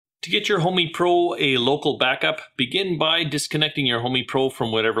To get your Homey Pro a local backup, begin by disconnecting your Homey Pro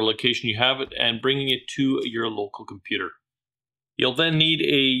from whatever location you have it and bringing it to your local computer. You'll then need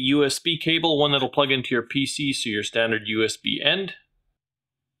a USB cable, one that'll plug into your PC, so your standard USB end,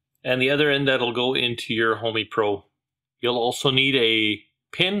 and the other end that'll go into your Homey Pro. You'll also need a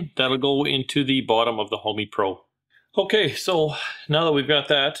pin that'll go into the bottom of the Homey Pro. Okay, so now that we've got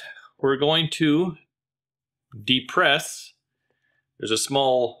that, we're going to depress. There's a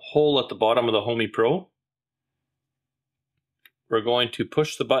small hole at the bottom of the Homey Pro. We're going to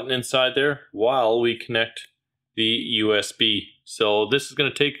push the button inside there while we connect the USB. So this is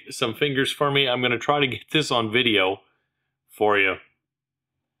going to take some fingers for me. I'm going to try to get this on video for you.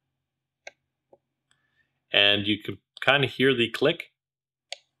 And you can kind of hear the click.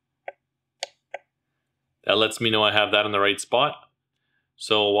 That lets me know I have that in the right spot.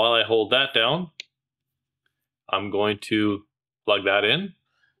 So while I hold that down, I'm going to plug that in.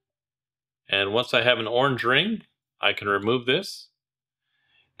 And once I have an orange ring, I can remove this.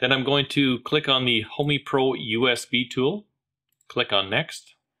 Then I'm going to click on the Homey Pro USB tool. Click on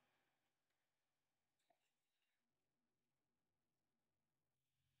Next.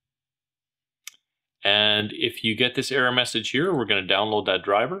 And if you get this error message here, we're going to download that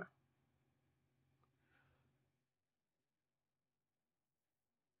driver.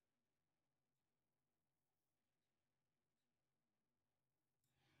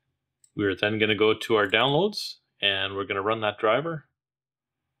 We're then going to go to our downloads and we're going to run that driver.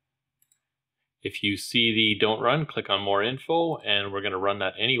 If you see the don't run, click on more info and we're going to run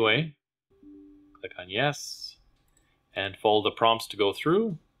that anyway. Click on yes and follow the prompts to go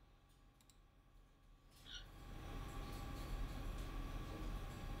through.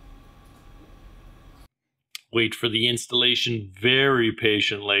 Wait for the installation very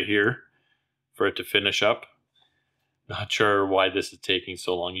patiently here for it to finish up. Not sure why this is taking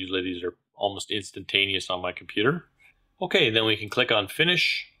so long. Usually these are almost instantaneous on my computer. Okay, then we can click on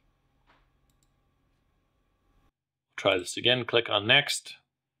Finish. Try this again, click on Next.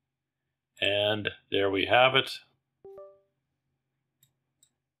 And there we have it.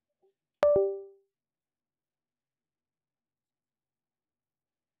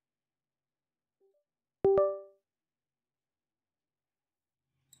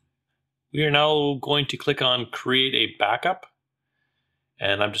 We are now going to click on Create a Backup.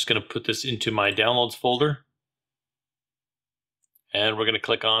 And I'm just going to put this into my Downloads folder. And we're going to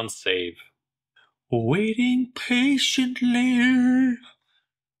click on Save. Waiting patiently.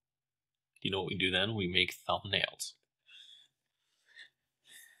 You know what we do then? We make thumbnails.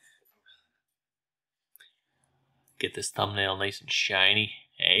 Get this thumbnail nice and shiny.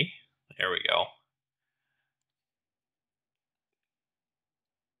 Hey, there we go.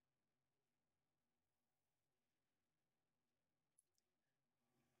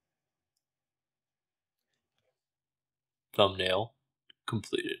 Thumbnail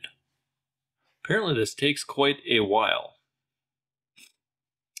completed. Apparently this takes quite a while.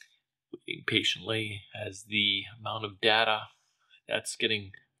 Waiting patiently as the amount of data that's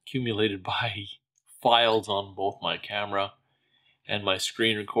getting accumulated by files on both my camera and my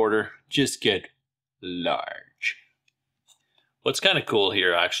screen recorder just get large. What's kind of cool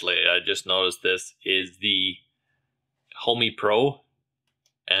here, actually, I just noticed this, is the Homey Pro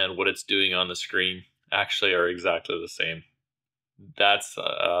and what it's doing on the screen actually are exactly the same. That's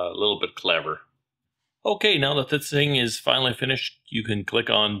a little bit clever. Okay, now that this thing is finally finished, you can click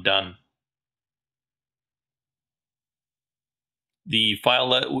on Done. The file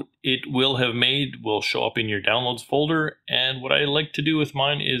that it will have made will show up in your Downloads folder, and what I like to do with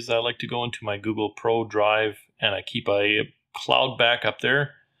mine is I like to go into my Google Pro Drive and I keep a cloud backup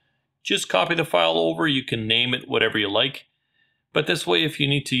there. Just copy the file over, you can name it whatever you like. But this way, if you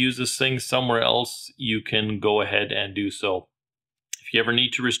need to use this thing somewhere else, you can go ahead and do so. If you ever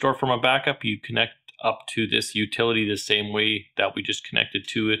need to restore from a backup, you connect up to this utility the same way that we just connected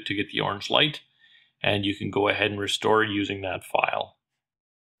to it to get the orange light, and you can go ahead and restore using that file.